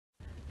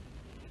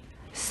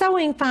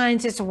Sewing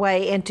finds its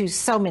way into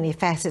so many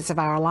facets of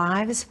our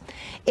lives.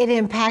 It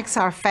impacts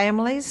our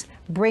families,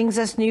 brings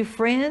us new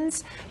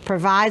friends,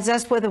 provides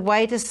us with a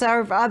way to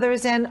serve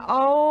others, and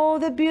all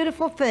the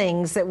beautiful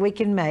things that we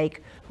can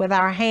make with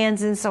our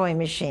hands and sewing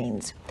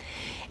machines.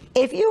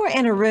 If you are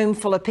in a room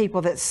full of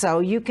people that sew,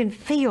 you can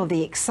feel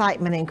the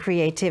excitement and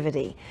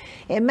creativity.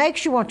 It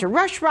makes you want to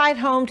rush right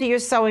home to your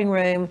sewing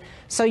room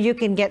so you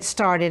can get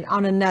started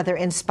on another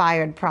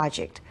inspired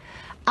project.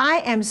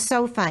 I am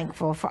so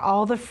thankful for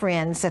all the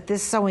friends that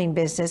this sewing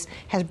business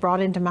has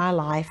brought into my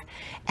life,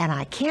 and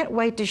I can't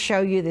wait to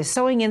show you the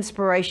sewing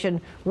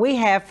inspiration we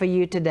have for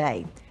you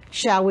today.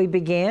 Shall we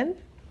begin?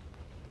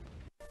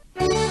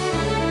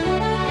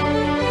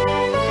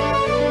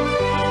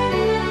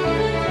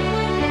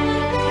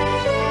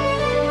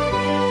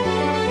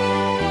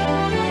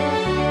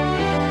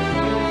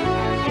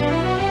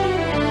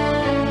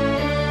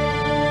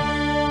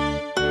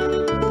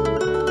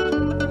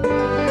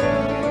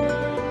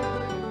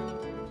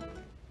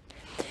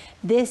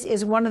 This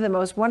is one of the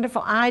most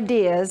wonderful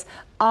ideas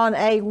on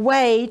a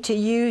way to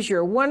use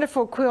your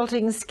wonderful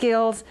quilting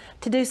skills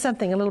to do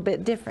something a little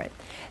bit different.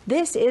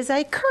 This is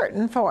a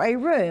curtain for a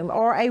room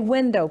or a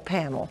window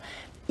panel.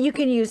 You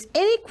can use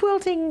any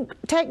quilting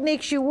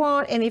techniques you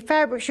want, any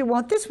fabrics you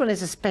want. This one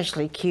is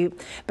especially cute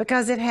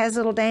because it has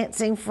little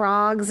dancing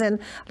frogs and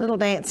little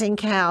dancing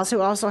cows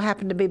who also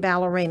happen to be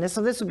ballerinas.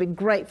 So this would be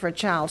great for a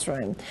child's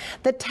room.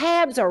 The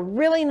tabs are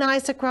really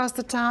nice across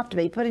the top to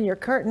be put in your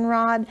curtain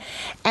rod.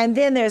 And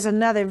then there's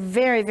another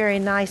very, very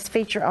nice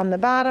feature on the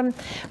bottom,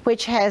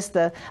 which has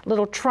the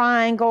little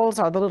triangles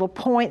or the little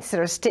points that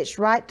are stitched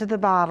right to the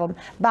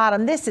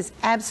bottom. This is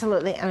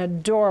absolutely an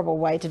adorable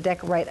way to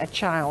decorate a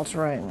child's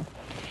room.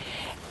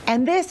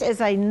 And this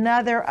is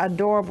another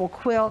adorable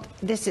quilt.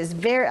 This is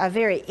a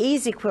very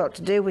easy quilt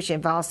to do, which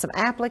involves some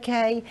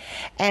applique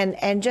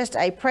and just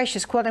a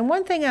precious quilt. And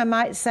one thing I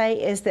might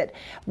say is that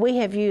we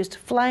have used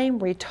flame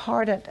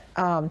retardant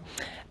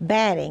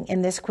batting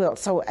in this quilt,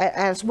 so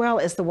as well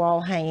as the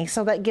wall hanging.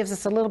 So that gives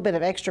us a little bit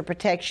of extra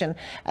protection,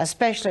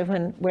 especially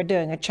when we're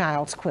doing a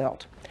child's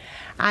quilt.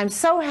 I'm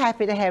so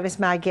happy to have as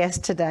my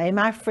guest today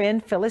my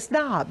friend Phyllis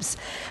Dobbs.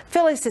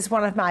 Phyllis is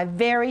one of my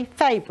very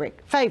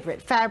favorite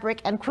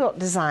fabric and quilt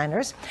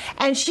designers,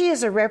 and she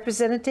is a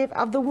representative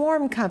of the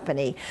Warm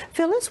Company.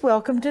 Phyllis,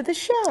 welcome to the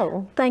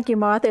show. Thank you,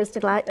 Martha. It's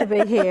a delight to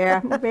be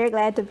here. I'm very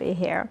glad to be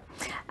here.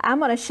 I'm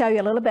going to show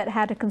you a little bit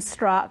how to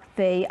construct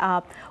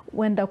the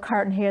window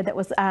curtain here that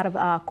was out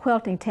of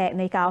quilting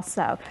technique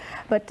also.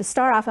 But to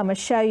start off, I'm going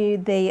to show you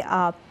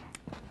the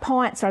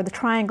points or the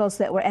triangles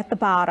that were at the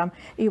bottom.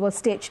 You will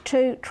stitch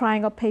 2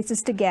 triangle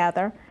pieces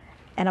together,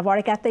 and I've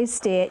already got these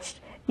stitched.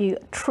 You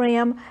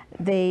trim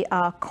the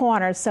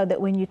corners so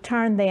that when you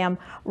turn them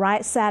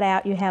right side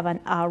out, you have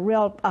a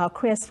real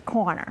crisp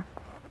corner.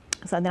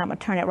 So then I'm going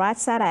to turn it right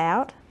side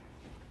out.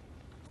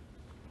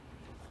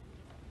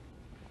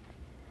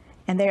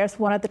 And there's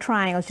one of the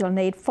triangles. You'll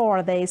need 4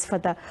 of these for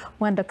the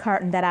window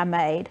curtain that I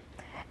made.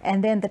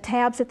 And then the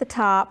tabs at the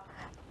top,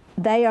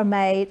 they are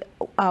made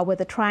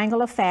with a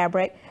triangle of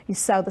fabric. You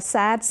sew the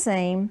side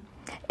seam,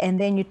 and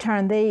then you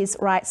turn these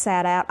right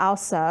side out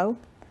also.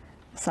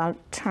 So I'll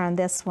turn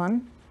this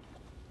one.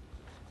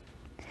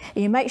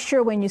 You make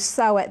sure when you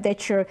sew it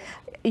that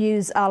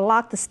you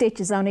lock the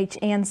stitches on each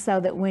end so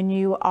that when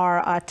you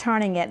are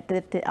turning it,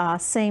 that the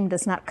seam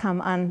does not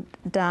come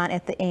undone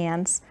at the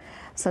ends.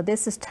 So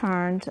this is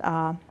turned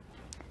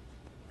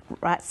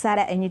right side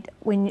out, and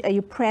when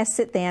you press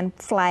it then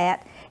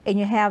flat, and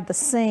you have the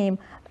seam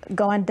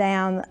going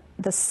down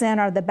the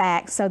center of the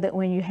back so that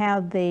when you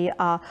have the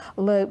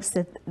loops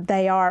that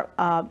they are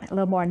a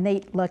little more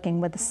neat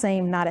looking with the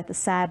seam not at the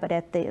side but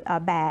at the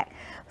back.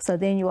 So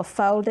then you will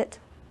fold it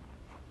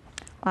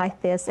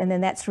like this, and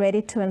then that's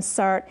ready to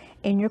insert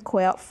in your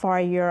quilt for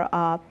your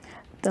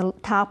the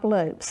top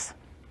loops.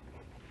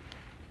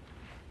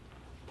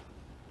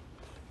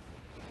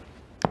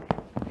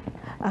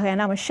 Okay,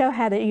 and I'm going to show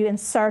how that you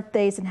insert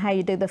these and how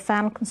you do the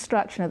final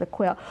construction of the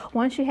quilt.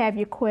 Once you have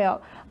your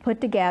quilt put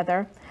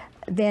together,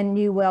 then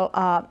you will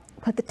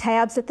put the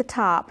tabs at the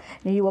top,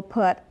 and you will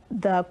put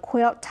the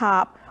quilt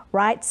top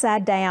right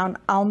side down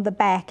on the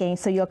backing.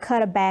 So you'll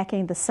cut a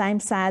backing the same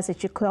size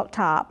as your quilt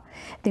top.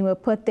 Then we'll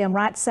put them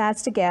right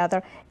sides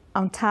together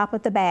on top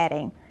of the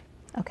batting.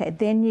 Okay,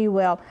 then you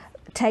will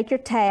take your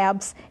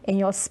tabs and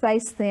you'll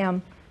space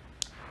them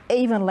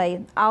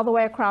evenly all the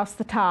way across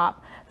the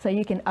top. So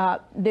you can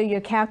do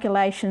your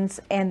calculations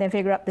and then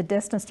figure out the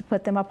distance to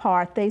put them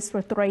apart. These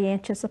were 3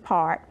 inches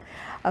apart.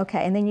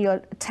 Okay, and then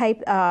you'll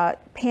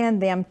pin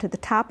them to the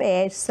top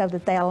edge so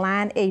that they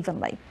align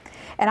evenly.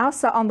 And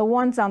also on the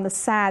ones on the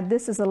side,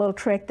 this is a little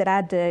trick that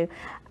I do.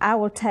 I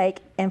will take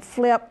and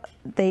flip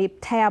the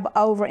tab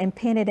over and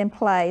pin it in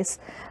place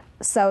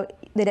so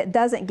that it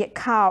doesn't get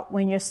caught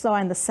when you're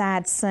sewing the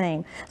side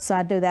seam. So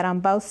I do that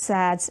on both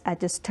sides. I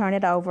just turn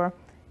it over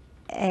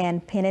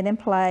and pin it in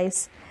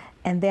place,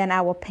 and then I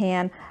will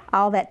pin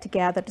all that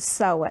together to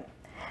sew it.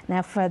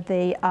 Now for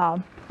the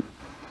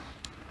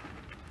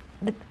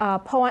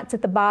the points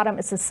at the bottom,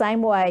 it's the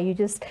same way. You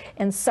just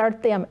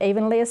insert them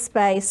evenly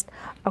spaced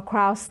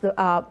across the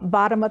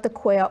bottom of the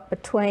quilt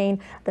between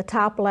the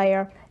top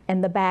layer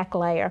and the back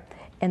layer.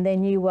 And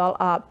then you will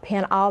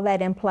pin all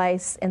that in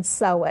place and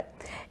sew it.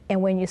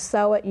 And when you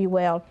sew it, you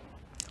will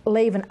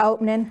leave an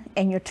opening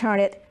and you turn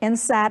it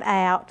inside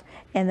out,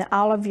 and then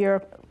all of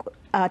your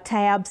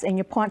tabs and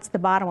your points at the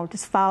bottom will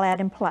just fall out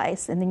in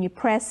place. And then you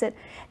press it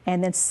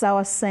and then sew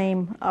a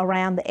seam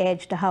around the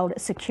edge to hold it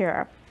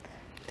secure.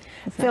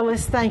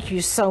 Phyllis, thank you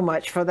so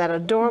much for that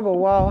adorable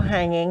wall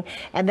hanging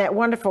and that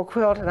wonderful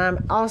quilt. And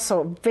I'm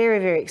also very,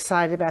 very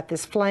excited about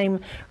this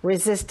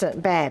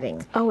flame-resistant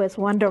batting. Oh, it's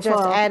wonderful.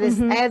 Just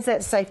adds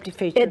that safety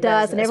feature. It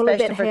does, and every little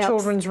bit especially for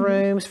children's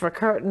rooms, for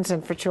curtains,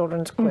 and for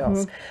children's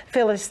quilts.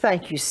 Phyllis,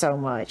 thank you so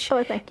much.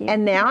 Oh, thank you.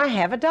 And now I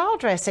have a doll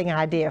dressing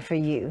idea for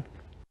you.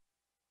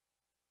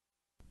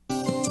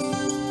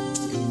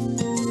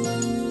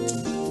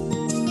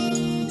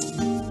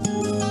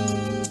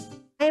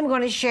 I am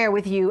going to share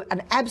with you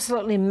an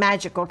absolutely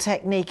magical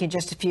technique in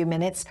just a few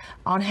minutes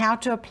on how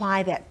to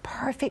apply that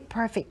perfect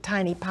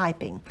tiny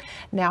piping.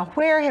 Now,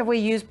 where have we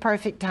used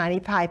perfect tiny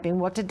piping?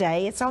 Well,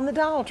 today it's on the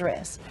doll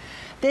dress.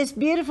 This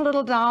beautiful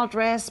little doll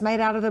dress made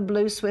out of the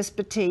blue Swiss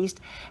batiste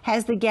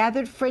has the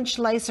gathered French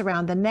lace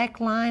around the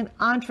neckline,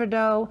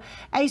 entredeaux,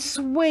 a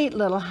sweet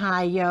little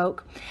high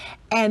yoke,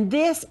 and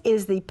this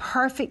is the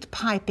perfect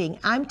piping.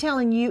 I'm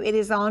telling you, it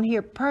is on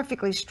here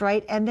perfectly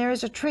straight, and there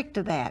is a trick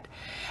to that.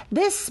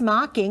 This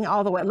smocking,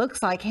 although it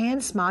looks like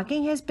hand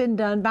smocking, has been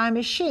done by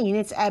machine.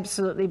 It's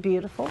absolutely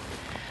beautiful.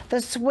 The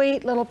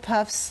sweet little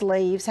puff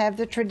sleeves have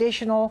the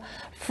traditional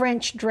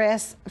French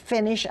dress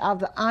finish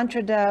of the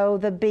entredeaux,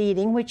 the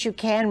beading, which you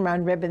can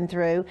run ribbon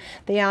through,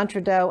 the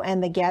entredeaux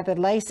and the gathered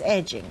lace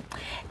edging.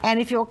 And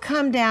if you'll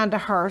come down to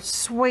her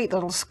sweet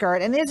little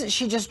skirt, and isn't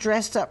she just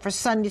dressed up for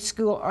Sunday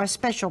school or a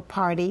special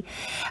party?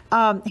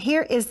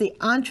 Here is the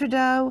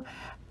entredeaux,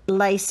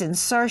 lace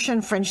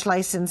insertion, French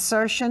lace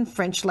insertion,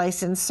 French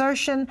lace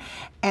insertion,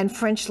 and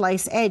French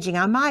lace edging.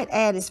 I might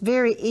add, it's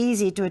very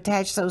easy to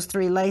attach those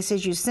three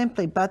laces. You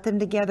simply butt them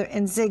together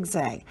and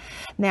zigzag.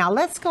 Now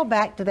let's go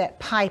back to that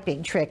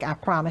piping trick I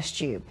promised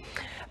you.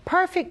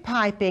 Perfect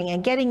piping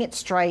and getting it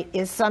straight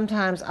is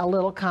sometimes a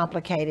little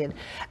complicated,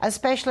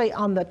 especially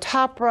on the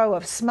top row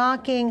of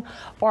smocking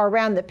or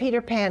around the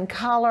Peter Pan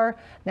collar.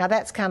 Now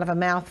that's kind of a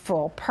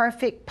mouthful.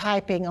 Perfect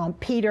piping on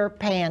Peter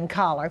Pan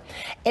collar.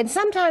 And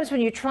sometimes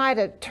when you try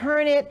to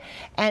turn it,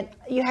 and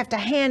you have to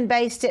hand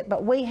baste it,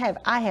 but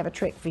I have a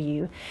trick for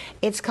you.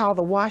 It's called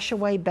the wash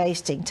away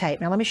basting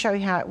tape. Now let me show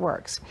you how it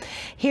works.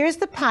 Here's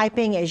the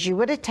piping as you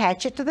would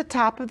attach it to the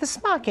top of the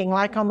smocking,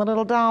 like on the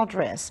little doll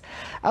dress.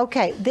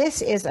 Okay,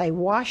 this is a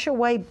wash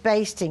away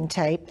basting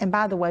tape, and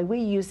by the way, we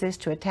use this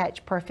to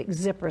attach perfect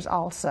zippers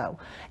also.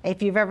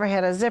 If you've ever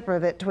had a zipper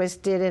that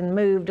twisted and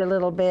moved a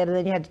little bit and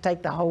then you had to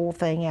take the whole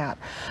thing out.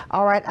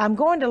 All right, I'm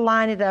going to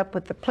line it up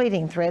with the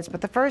pleating threads,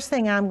 but the first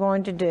thing I'm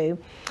going to do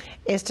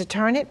is to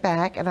turn it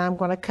back, and I'm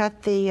going to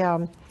cut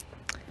the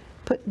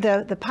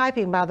the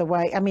piping, by the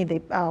way,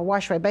 the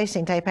wash away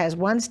basting tape has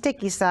one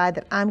sticky side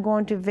that I'm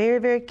going to very,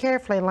 very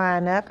carefully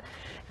line up.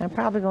 I'm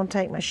probably going to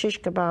take my shish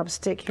kebab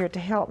stick here to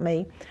help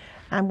me.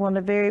 I'm going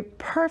to very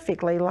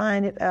perfectly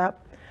line it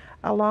up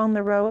along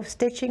the row of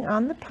stitching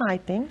on the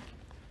piping.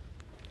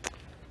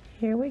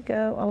 Here we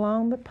go,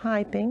 along the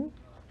piping.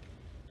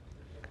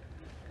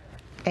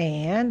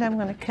 And I'm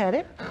going to cut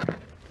it.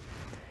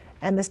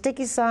 And the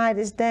sticky side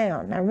is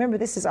down. Now remember,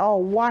 this is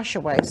all wash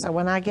away, so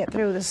when I get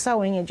through the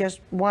sewing, it just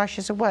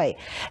washes away.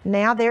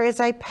 Now there is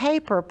a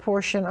paper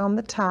portion on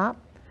the top.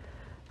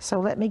 So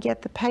let me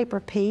get the paper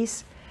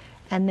piece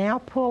and now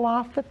pull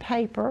off the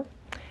paper.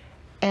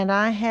 And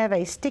I have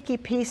a sticky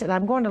piece, and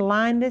I'm going to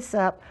line this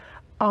up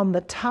on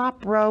the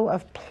top row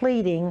of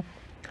pleating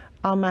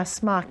on my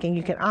smocking.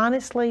 You can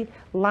honestly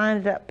line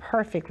it up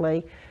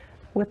perfectly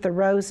with the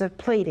rows of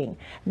pleating.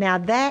 Now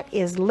that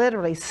is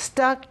literally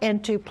stuck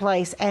into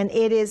place, and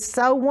it is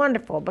so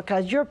wonderful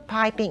because your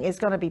piping is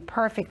going to be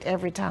perfect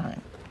every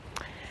time.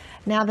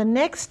 Now the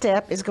next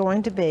step is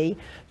going to be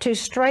to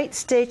straight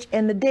stitch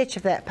in the ditch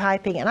of that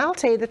piping. And I'll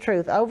tell you the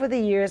truth, over the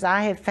years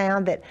I have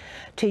found that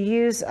to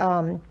use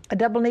a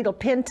double needle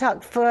pin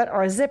tuck foot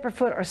or a zipper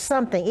foot or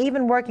something,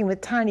 even working with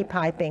tiny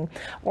piping,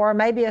 or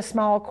maybe a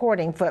small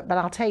cording foot, but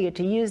I'll tell you,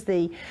 to use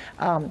the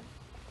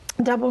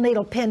double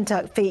needle pin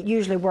tuck feet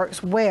usually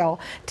works well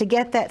to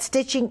get that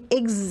stitching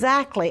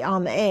exactly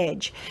on the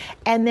edge.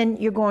 And then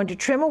you're going to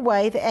trim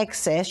away the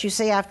excess. You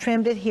see I've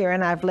trimmed it here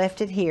and I've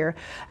left it here.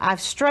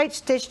 I've straight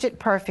stitched it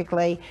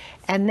perfectly,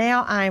 and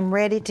now I'm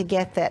ready to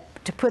get that,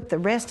 to put the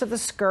rest of the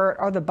skirt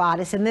or the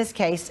bodice, in this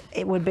case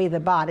it would be the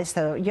bodice,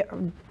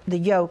 the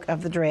yoke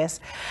of the dress.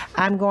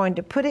 I'm going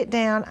to put it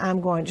down,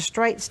 I'm going to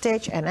straight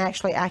stitch, and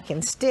actually I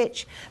can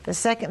stitch the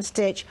second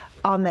stitch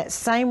on that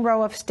same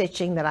row of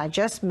stitching that I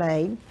just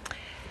made,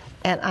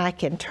 and I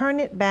can turn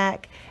it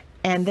back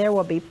and there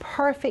will be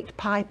perfect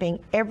piping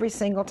every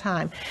single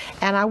time.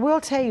 And I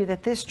will tell you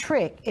that this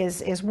trick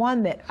is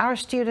one that our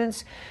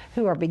students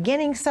who are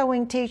beginning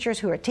sewing teachers,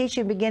 who are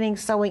teaching beginning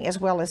sewing, as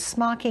well as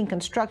smocking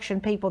construction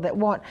people that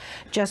want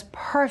just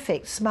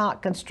perfect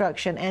smock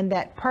construction and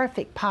that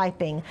perfect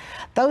piping,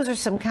 those are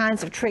some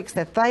kinds of tricks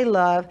that they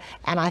love,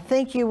 and I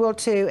think you will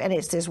too. And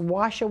it's this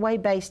wash away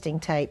basting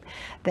tape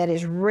that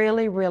is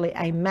really, really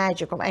a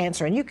magical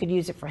answer. And you could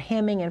use it for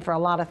hemming and for a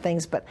lot of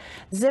things, but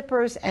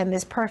zippers and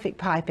this perfect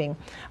piping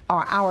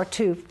are our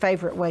two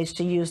favorite ways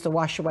to use the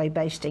wash away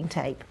basting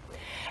tape.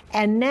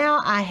 And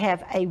now I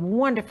have a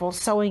wonderful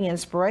sewing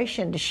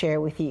inspiration to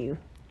share with you.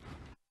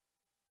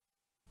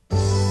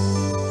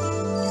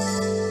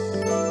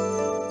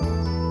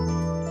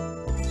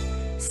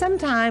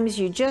 Sometimes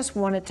you just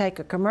want to take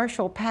a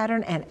commercial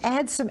pattern and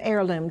add some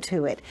heirloom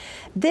to it.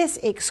 This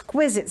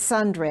exquisite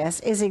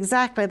sundress is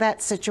exactly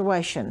that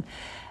situation.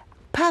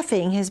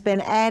 Puffing has been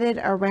added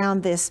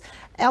around this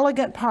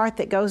elegant part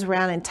that goes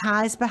around and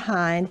ties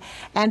behind,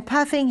 and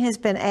puffing has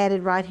been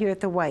added right here at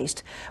the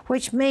waist,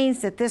 which means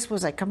that this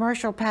was a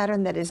commercial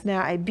pattern that is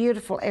now a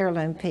beautiful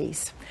heirloom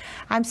piece.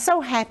 I'm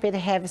so happy to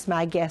have as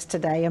my guest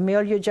today,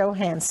 Amelia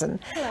Johanson.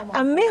 Hello,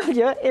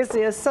 Amelia is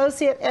the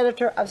associate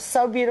editor of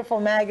So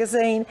Beautiful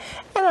magazine,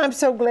 and I'm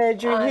so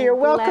glad you're here.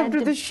 Welcome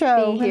to the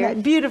show. And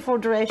that beautiful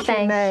dress you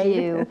made. Thank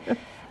you.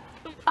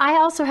 I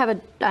also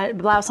have a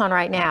blouse on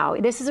right now.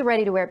 This is a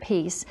ready-to-wear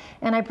piece,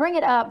 and I bring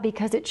it up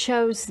because it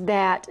shows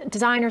that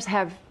designers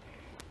have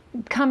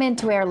come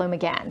into heirloom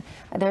again.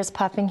 There's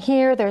puffing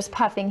here, there's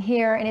puffing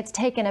here, and it's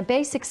taken a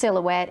basic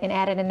silhouette and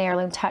added an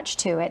heirloom touch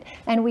to it,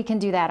 and we can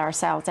do that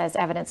ourselves as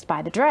evidenced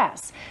by the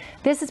dress.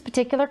 This is a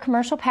particular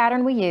commercial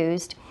pattern we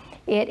used.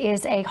 It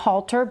is a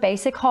halter,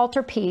 basic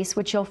halter piece,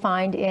 which you'll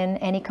find in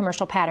any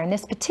commercial pattern.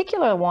 This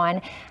particular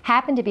one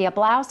happened to be a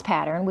blouse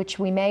pattern, which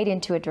we made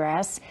into a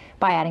dress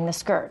by adding the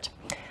skirt.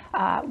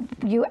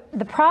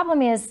 The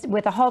problem is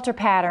with a halter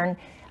pattern,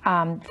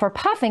 for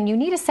puffing, you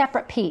need a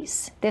separate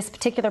piece. This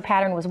particular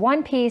pattern was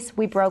one piece.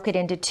 We broke it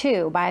into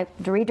two by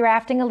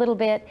redrafting a little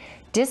bit,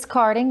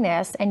 discarding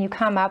this, and you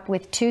come up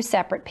with two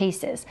separate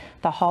pieces,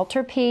 the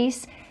halter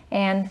piece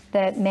and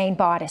the main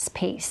bodice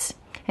piece.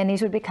 And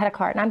these would be cut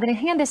apart. And I'm going to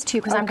hand this to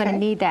you because I'm going to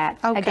need that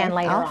again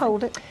later on. I'll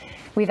hold it.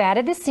 We've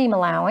added the seam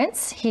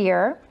allowance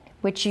here,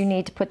 which you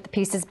need to put the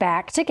pieces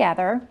back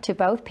together to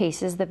both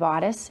pieces, the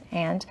bodice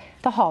and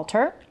the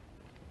halter.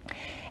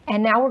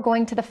 And now we're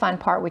going to the fun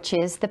part, which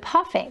is the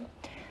puffing.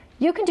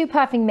 You can do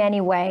puffing many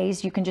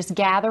ways. You can just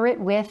gather it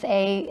with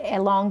a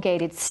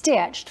elongated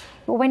stitch.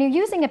 But when you're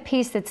using a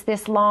piece that's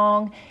this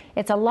long,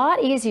 it's a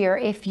lot easier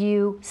if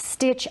you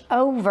stitch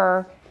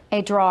over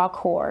a draw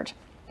cord.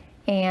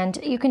 And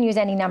you can use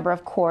any number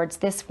of cords.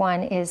 This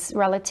one is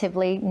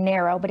relatively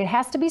narrow, but it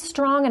has to be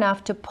strong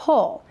enough to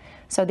pull.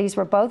 So these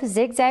were both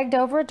zigzagged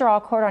over a draw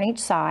cord on each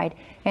side,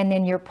 and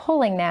then you're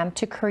pulling them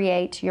to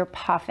create your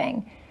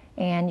puffing.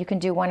 And you can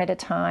do one at a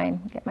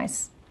time. Get my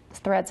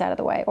threads out of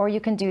the way. Or you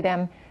can do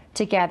them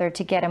together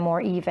to get a more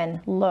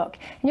even look.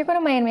 And you're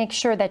going to make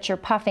sure that your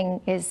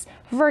puffing is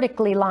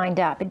vertically lined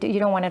up. You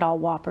don't want it all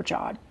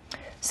whopper-jawed.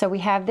 So we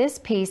have this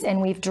piece,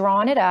 and we've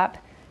drawn it up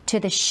to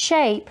the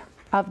shape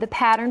of the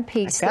pattern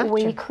piece that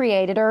we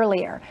created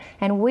earlier.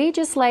 And we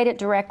just laid it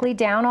directly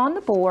down on the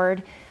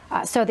board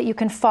so that you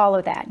can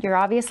follow that. You're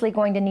obviously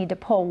going to need to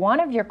pull one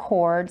of your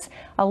cords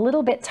a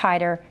little bit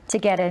tighter to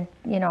get a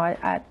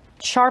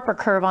sharper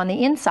curve on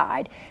the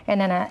inside, and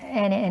then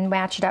and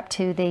match it up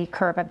to the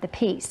curve of the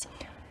piece.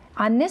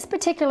 On this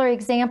particular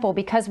example,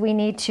 because we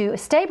need to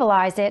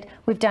stabilize it,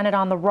 we've done it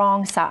on the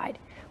wrong side.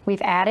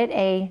 We've added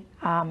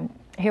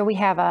here we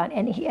have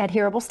an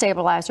adherable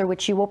stabilizer,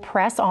 which you will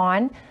press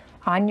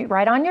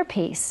right on your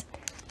piece.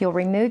 You'll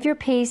remove your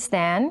piece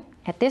then.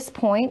 At this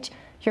point,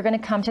 you're going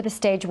to come to the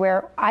stage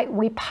where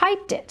we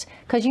piped it,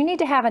 because you need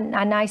to have a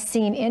nice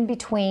seam in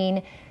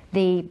between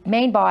the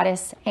main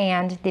bodice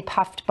and the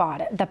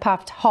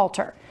puffed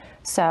halter.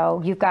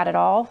 So you've got it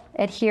all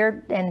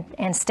adhered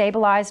and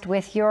stabilized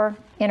with your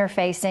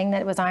interfacing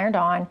that was ironed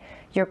on.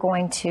 You're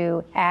going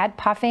to add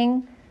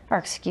you're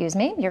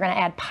going to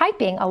add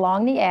piping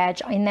along the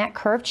edge in that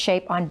curved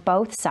shape on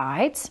both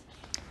sides.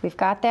 We've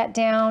got that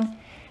down.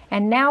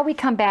 And now we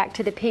come back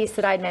to the piece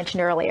that I'd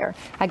mentioned earlier.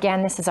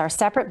 Again, this is our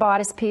separate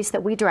bodice piece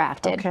that we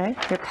drafted. Okay.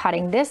 You're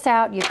cutting this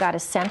out. You've got a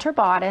center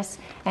bodice.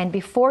 And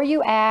before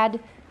you add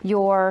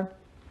your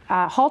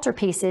halter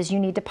pieces, you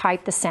need to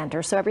pipe the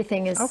center so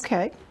everything is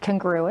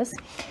congruous.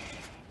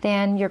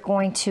 Then you're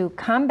going to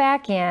come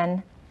back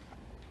in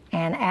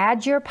and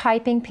add your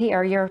piping piece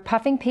or your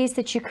puffing piece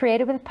that you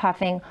created with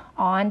puffing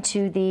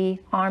onto the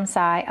arm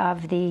side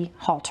of the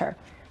halter,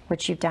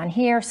 which you've done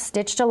here,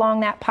 stitched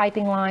along that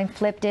piping line,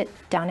 flipped it,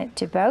 done it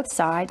to both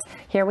sides.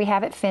 Here we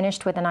have it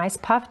finished with a nice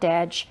puffed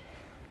edge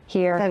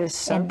here. That is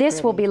so pretty.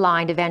 This will be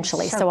lined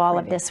eventually, so all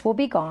of this will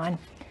be gone.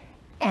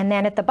 And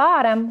then at the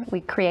bottom,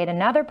 we create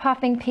another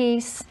puffing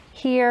piece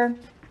here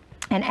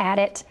and add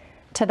it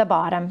to the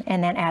bottom,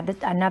 and then add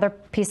another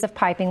piece of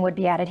piping would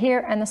be added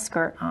here, and the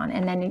skirt on,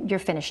 and then your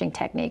finishing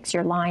techniques,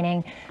 your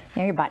lining,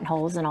 your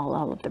buttonholes, and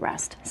all of the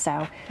rest.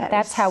 So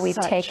that's how we've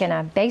taken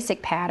a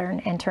basic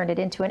pattern and turned it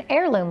into an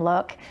heirloom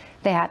look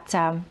that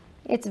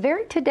it's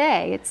very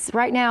today. It's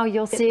right now,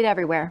 you'll see it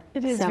everywhere.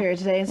 It is very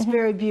today. It's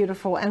very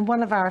beautiful. And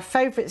one of our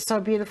favorite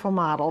So Beautiful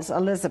models,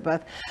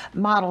 Elizabeth,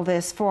 modeled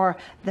this for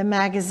the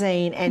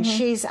magazine. And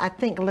I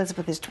think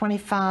Elizabeth is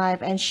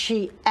 25, and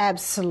she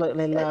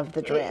absolutely loved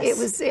the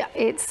dress.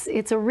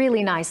 It's a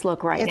really nice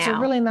look now. It's a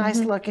really nice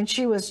look, and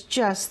she was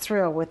just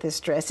thrilled with this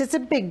dress. It's a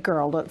big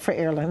girl look for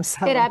heirloom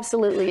sewing. It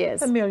absolutely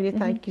is. Amelia,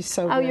 thank you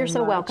so very much. Oh, you're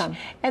so welcome.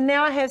 And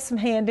now I have some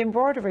hand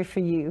embroidery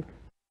for you.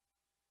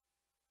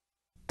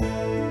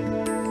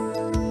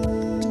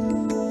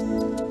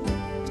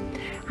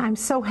 I'm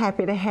so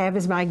happy to have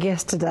as my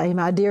guest today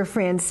my dear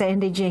friend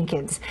Sandy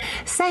Jenkins.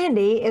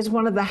 Sandy is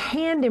one of the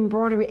hand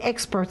embroidery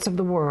experts of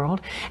the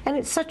world, and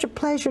it's such a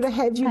pleasure to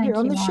have you here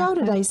on the show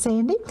today,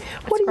 Sandy.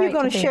 What are you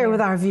going to share with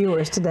our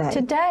viewers today?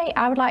 Today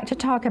I would like to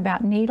talk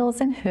about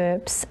needles and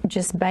hoops,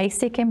 just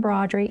basic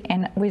embroidery,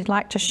 and we'd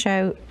like to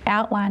show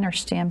outline or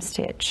stem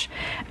stitch.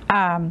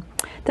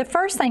 The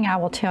first thing I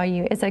will tell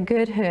you is a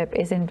good hoop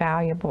is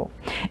invaluable.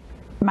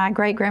 My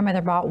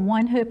great-grandmother bought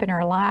one hoop in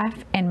her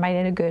life and made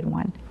it a good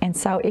one. And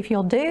so if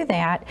you'll do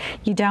that,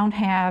 you don't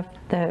have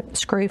the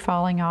screw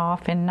falling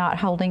off and not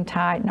holding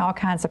tight and all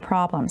kinds of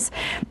problems.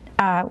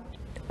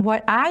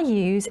 What I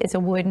use is a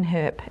wooden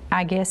hoop.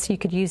 I guess you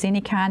could use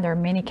any kind. There are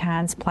many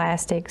kinds,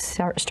 plastic,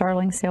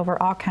 sterling silver,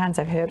 all kinds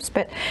of hoops.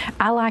 But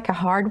I like a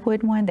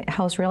hardwood one that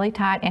holds really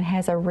tight and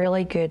has a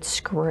really good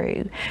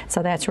screw.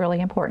 So that's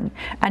really important.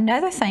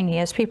 Another thing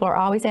is people are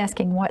always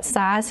asking what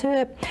size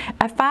hoop.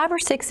 A 5 or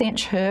 6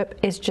 inch hoop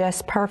is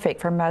just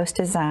perfect for most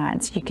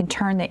designs. You can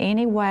turn it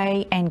any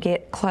way and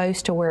get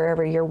close to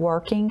wherever you're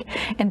working,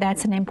 and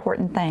that's an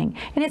important thing.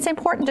 And it's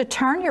important to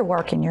turn your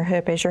work in your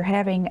hoop as you're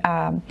having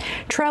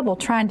trouble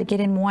trying to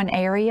get in one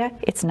area.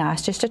 It's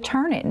nice just to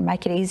turn it and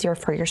make it easier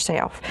for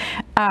yourself.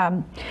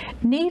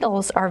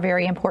 Needles are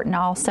very important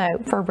also.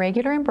 For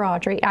regular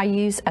embroidery, I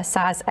use a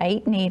size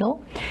 8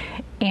 needle,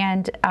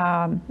 and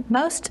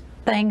most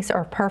things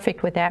are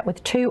perfect with that,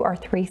 with 2 or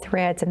 3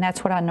 threads, and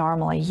that's what I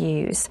normally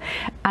use.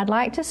 I'd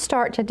like to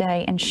start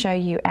today and show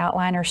you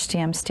outline or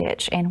stem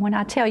stitch. And when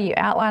I tell you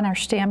outline or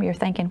stem, you're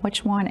thinking,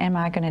 which one am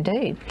I going to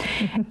do?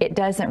 It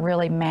doesn't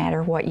really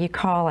matter what you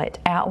call it.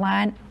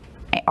 Outline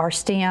or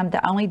stem,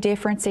 the only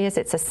difference is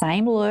it's the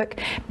same look,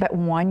 but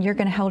one you're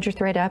going to hold your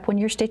thread up when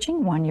you're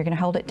stitching, one you're going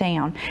to hold it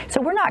down. So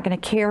we're not going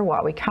to care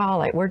what we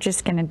call it, we're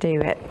just going to do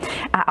it.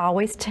 I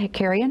always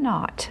carry a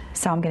knot,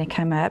 so I'm going to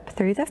come up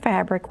through the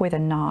fabric with a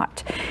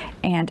knot,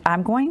 and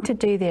I'm going to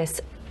do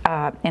this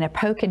in a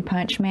poke and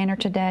punch manner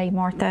today,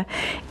 Martha,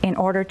 in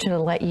order to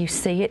let you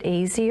see it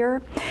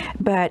easier.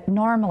 But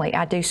normally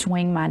I do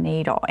swing my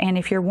needle. And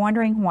if you're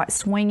wondering what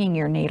swinging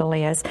your needle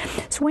is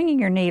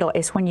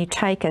when you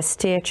take a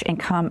stitch and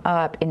come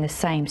up in the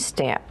same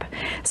step.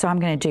 So I'm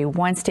going to do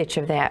one stitch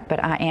of that,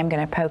 but I am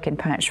going to poke and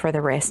punch for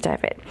the rest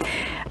of it.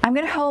 I'm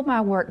going to hold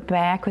my work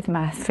back with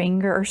my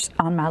fingers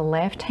on my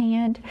left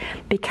hand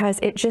because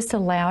it just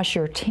allows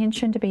your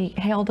tension to be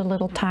held a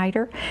little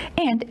tighter,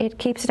 and it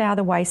keeps it out of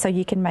the way so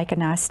you can make a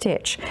nice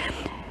stitch.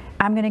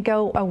 I'm going to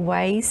go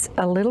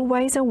a little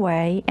ways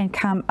away and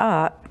come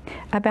up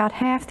about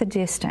half the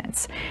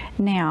distance.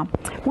 Now,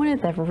 one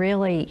of the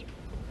really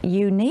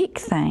unique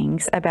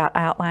things about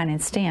outline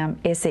and stem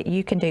is that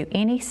you can do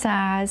any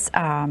size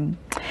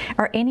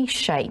or any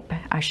shape,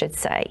 I should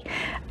say.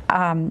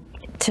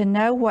 To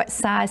know what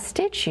size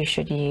stitch you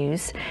should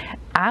use,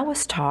 I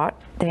was taught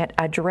that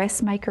a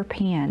dressmaker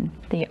pen,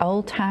 the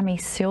old-timey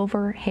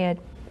silver head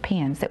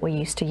pens that we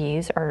used to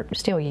use, or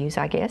still use,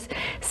 I guess,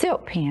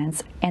 silk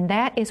pens, and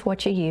that is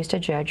what you use to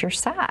judge your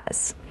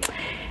size.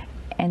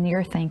 And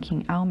you're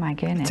thinking, oh my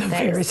goodness,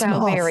 that is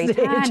so very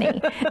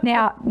tiny.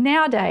 Now,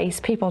 nowadays,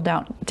 people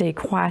don't do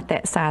quite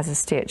that size of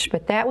stitch,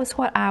 but that was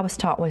what I was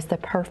taught was the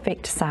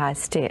perfect size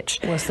stitch.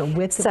 Was the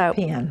width of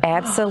the pen.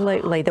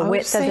 Absolutely. The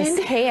width of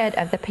the head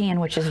of the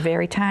pen, which is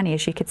very tiny,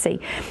 as you can see.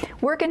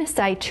 We're going to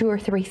say 2 or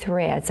 3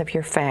 threads of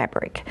your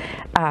fabric.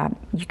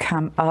 You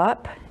come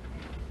up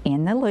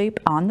in the loop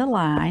on the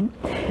line.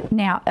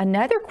 Now,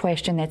 another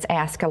question that's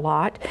asked a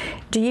lot,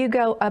 do you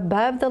go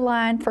above the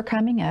line for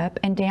coming up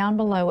and down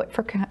below it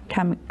for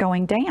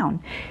going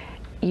down?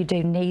 You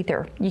do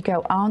neither. You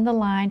go on the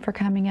line for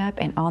coming up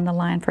and on the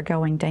line for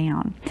going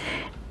down.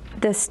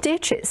 The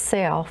stitch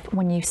itself,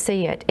 when you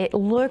see it, it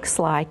looks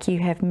like you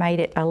have made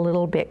it a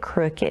little bit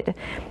crooked,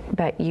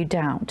 but you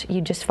don't.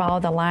 You just follow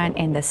the line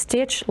and the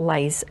stitch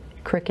lays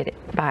crooked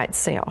by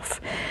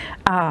itself.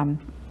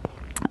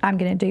 I'm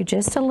going to do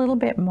just a little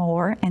bit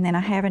more, and then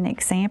I have an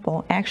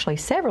example, actually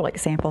several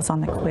examples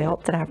on the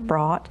quilt that I've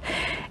brought.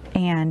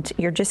 And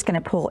you're just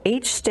going to pull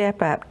each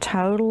step up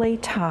totally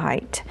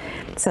tight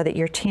so that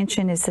your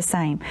tension is the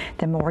same.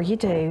 The more you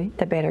do,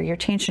 the better your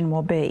tension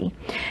will be.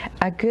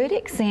 A good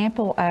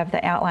example of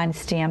the outline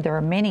stem, there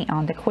are many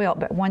on the quilt,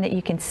 but one that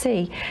you can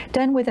see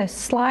done with a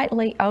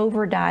slightly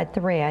over dyed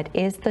thread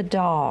is the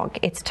dog.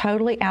 It's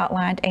totally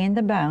outlined and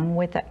the bone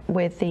with the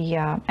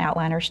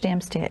outliner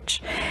stem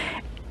stitch.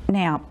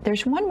 Now,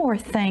 there's one more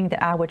thing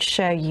that I would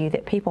show you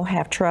that people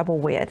have trouble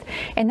with,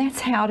 and that's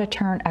how to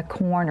turn a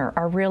corner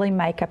or really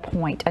make a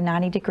point. A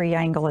 90-degree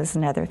angle is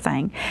another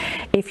thing.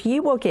 If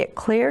you will get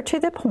clear to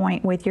the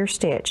point with your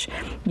stitch,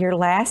 your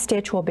last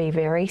stitch will be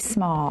very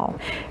small.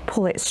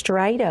 Pull it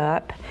straight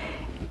up,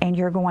 and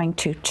you're going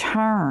to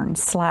turn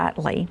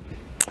slightly.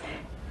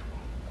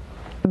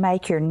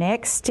 Make your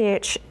next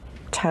stitch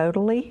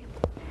totally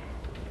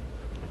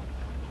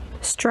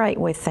straight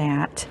with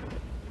that,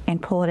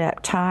 and pull it up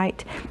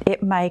tight.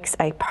 It makes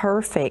a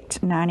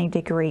perfect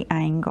 90-degree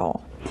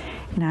angle.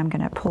 And I'm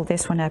going to pull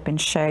this one up and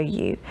show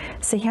you.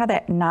 See how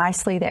that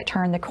nicely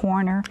turned the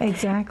corner?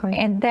 Exactly.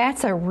 And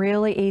that's a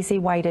really easy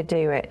way to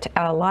do it.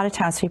 A lot of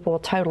times people will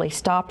totally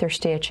stop their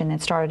stitch and then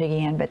start it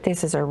again, but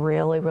this is a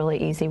really,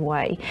 really easy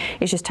way.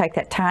 Is just take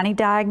that tiny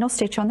diagonal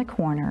stitch on the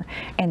corner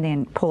and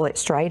then pull it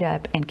straight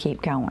up and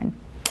keep going.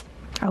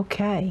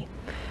 Okay.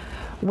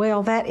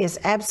 Well, that is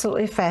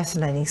absolutely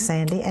fascinating,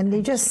 Sandy. And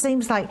it just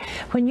seems like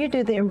when you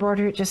do the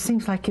embroidery, it just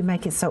seems like you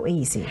make it so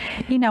easy.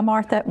 You know,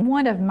 Martha,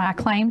 one of my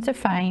claims to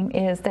fame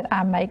is that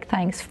I make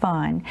things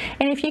fun.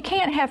 And if you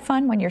can't have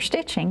fun when you're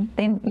stitching,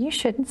 then you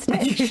shouldn't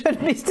stitch. You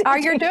shouldn't be stitching. Or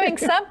you're doing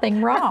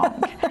something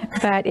wrong.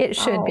 But it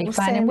should be fun,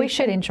 Sandy, and we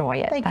should enjoy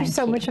it. Thank you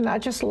so much. And I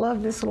just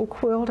love this little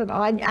quilt. And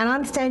I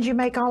understand you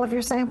make all of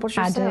your samples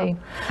yourself.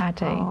 I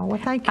do. Oh,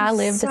 well, thank you I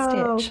live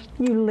to stitch.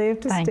 You live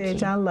to Thank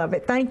stitch. you. I love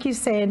it. Thank you,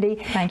 Sandy.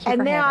 Thank you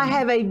and for now I having me.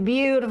 have a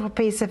beautiful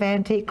piece of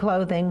antique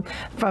clothing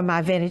from my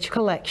vintage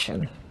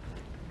collection.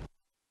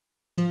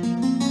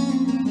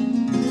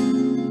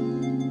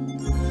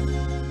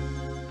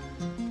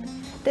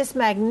 This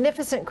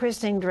magnificent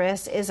christening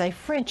dress is a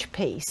French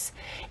piece.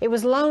 It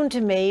was loaned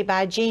to me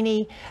by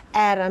Jeannie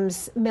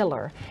Adams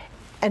Miller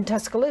in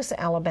Tuscaloosa,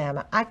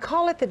 Alabama. I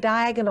call it the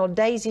diagonal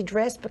daisy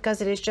dress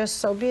because it is just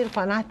so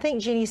beautiful, and I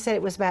think Jeannie said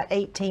it was about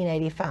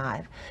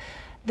 1885.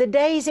 The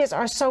daisies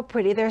are so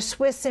pretty. They're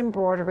Swiss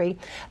embroidery,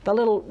 the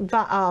little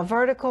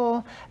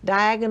vertical,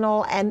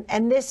 diagonal,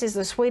 and this is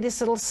the sweetest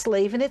little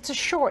sleeve, and it's a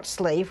short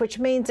sleeve, which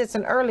means it's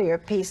an earlier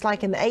piece,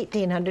 like in the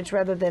 1800s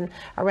rather than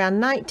around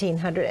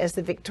 1900 as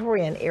the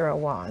Victorian era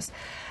was.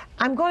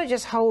 I'm going to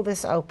just hold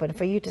this open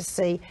for you to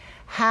see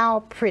how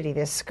pretty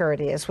this skirt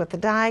is with the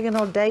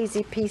diagonal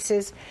daisy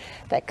pieces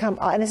that come,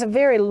 and it's a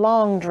very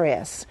long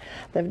dress.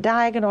 The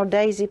diagonal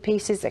daisy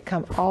pieces that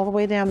come all the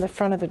way down the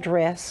front of the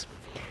dress.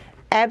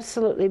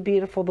 Absolutely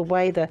beautiful the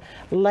way the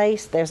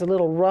lace, there's a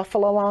little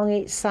ruffle along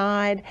each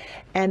side,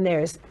 and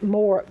there's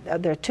more,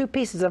 there are two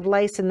pieces of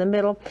lace in the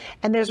middle,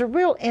 and there's a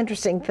real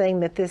interesting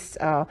thing that this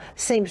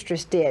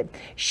seamstress did.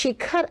 She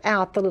cut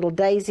out the little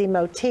daisy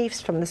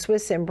motifs from the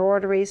Swiss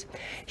embroideries.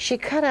 She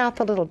cut out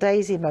the little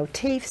daisy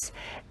motifs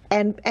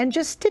and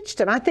just stitched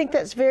them. I think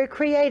that's very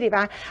creative.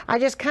 I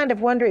just kind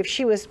of wonder if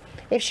she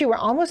were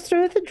almost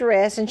through the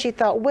dress and she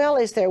thought, well,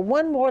 is there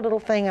one more little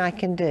thing I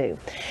can do?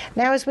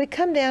 Now, as we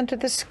come down to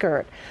the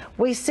skirt,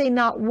 we see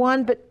not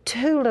one but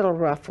two little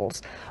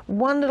ruffles.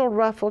 One little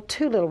ruffle,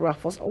 two little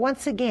ruffles.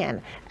 Once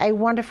again, a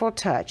wonderful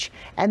touch.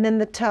 And then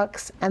the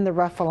tucks and the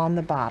ruffle on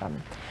the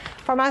bottom.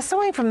 For my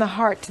Sewing from the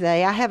Heart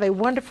today, I have a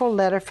wonderful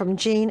letter from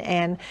Jean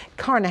Ann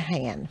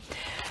Carnahan.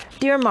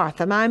 Dear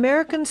Martha, my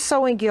American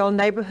Sewing Guild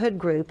neighborhood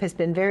group has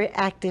been very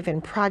active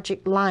in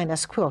Project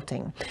Linus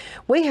quilting.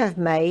 We have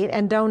made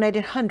and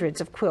donated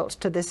hundreds of quilts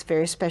to this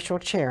very special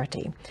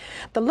charity.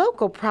 The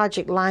local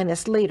Project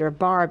Linus leader,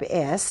 Barb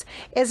S.,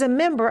 is a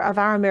member of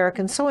our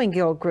American Sewing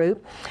Guild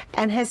group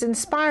and has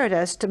inspired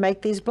us to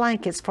make these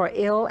blankets for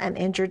ill and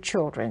injured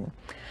children.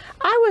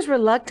 I was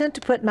reluctant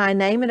to put my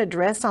name and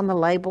address on the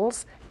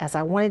labels as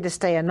I wanted to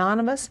stay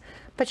anonymous,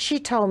 but she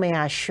told me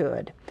I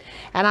should.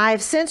 And I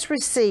have since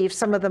received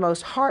some of the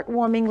most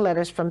heartwarming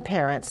letters from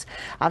parents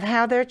of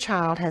how their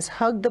child has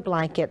hugged the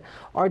blanket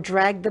or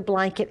dragged the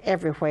blanket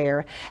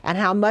everywhere and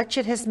how much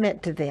it has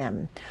meant to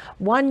them.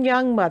 One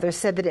young mother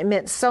said that it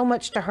meant so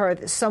much to her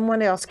that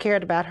someone else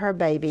cared about her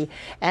baby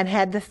and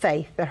had the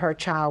faith that her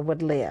child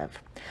would live.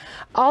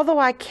 Although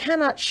I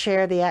cannot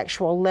share the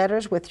actual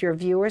letters with your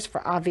viewers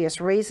for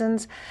obvious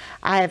reasons,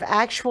 I have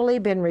actually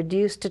been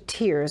reduced to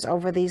tears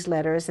over these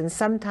letters and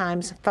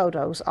sometimes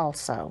photos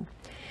also.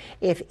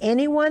 If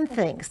anyone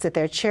thinks that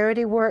their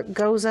charity work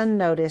goes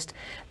unnoticed,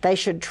 they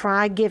should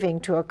try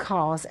giving to a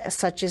cause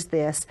such as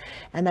this,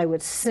 and they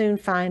would soon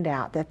find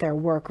out that their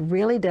work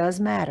really does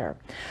matter.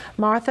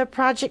 Martha,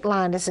 Project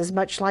Linus is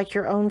much like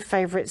your own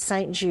favorite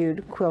St.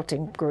 Jude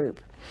quilting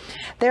group.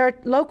 There are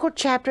local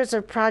chapters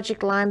of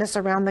Project Linus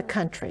around the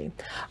country.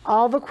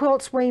 All the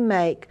quilts we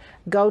make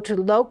go to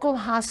local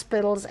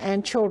hospitals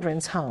and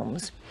children's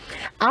homes.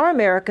 Our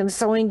American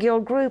Sewing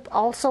Guild group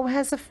also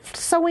has a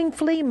sewing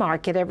flea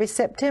market every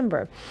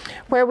September,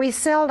 where we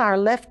sell our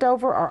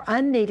leftover or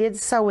unneeded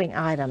sewing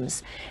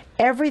items.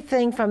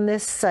 Everything from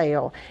this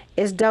sale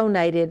is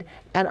donated,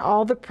 and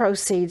all the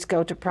proceeds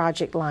go to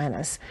Project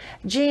Linus.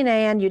 Jean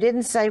Ann, you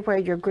didn't say where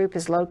your group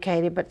is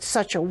located, but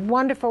such a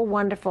wonderful,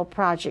 wonderful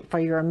project for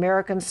your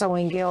American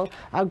Sewing Guild,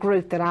 a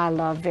group that I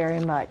love very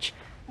much.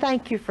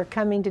 Thank you for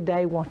coming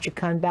today. Won't you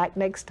come back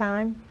next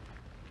time?